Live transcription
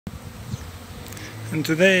And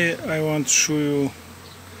today I want to show you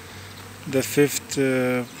the fifth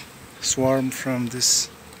swarm from this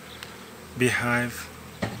beehive.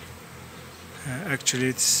 Actually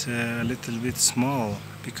it's a little bit small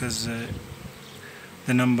because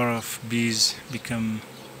the number of bees become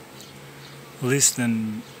less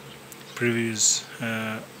than previous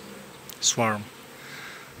swarm.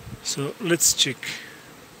 So let's check.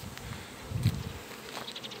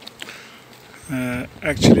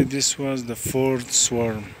 Actually this was the fourth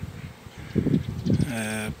swarm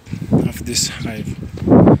of this hive.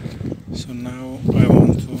 So now I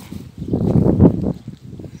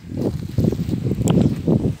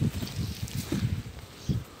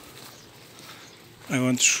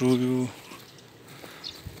want to show you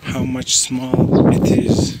how much small it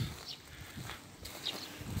is.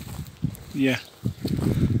 Yeah.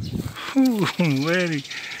 Ooh, very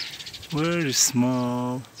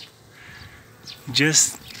small.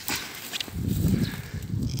 Just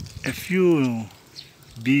a few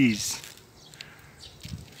bees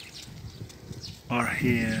are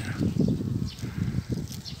here.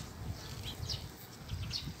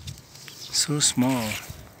 So small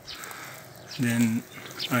than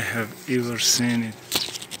I have ever seen it.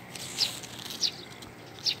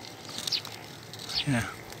 Yeah.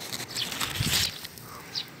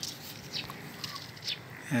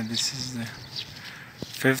 Yeah, this is the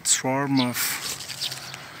fifth swarm of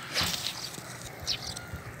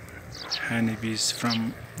honeybees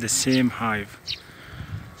from the same hive.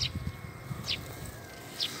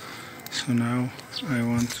 So now I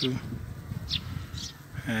want to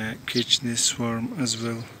catch this swarm as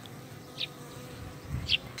well.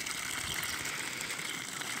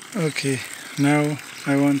 Okay, now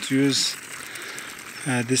I want to use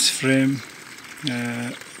this frame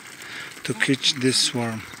to catch this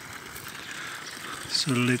swarm.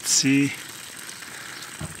 So let's see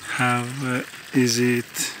how easy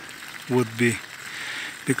it would be,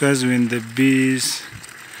 because when the bees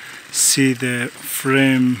see the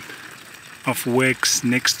frame of wax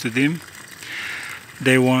next to them,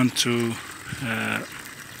 they want to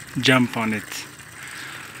jump on it.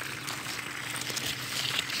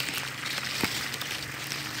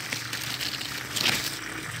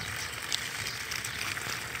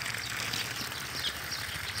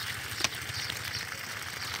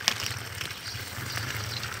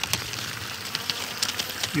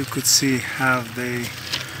 You could see how they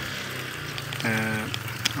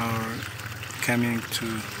are coming to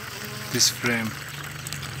this frame.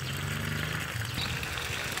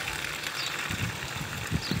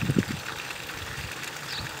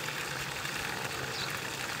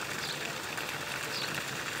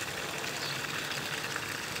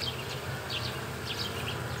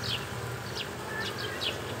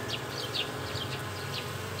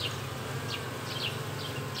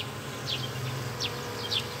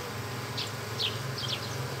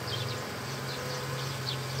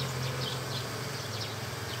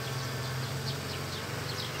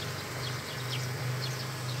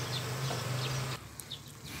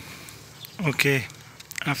 Okay,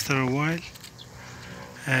 after a while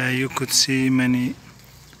you could see many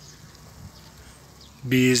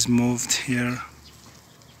bees moved here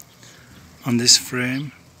on this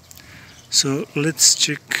frame. So let's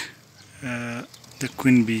check the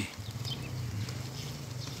queen bee.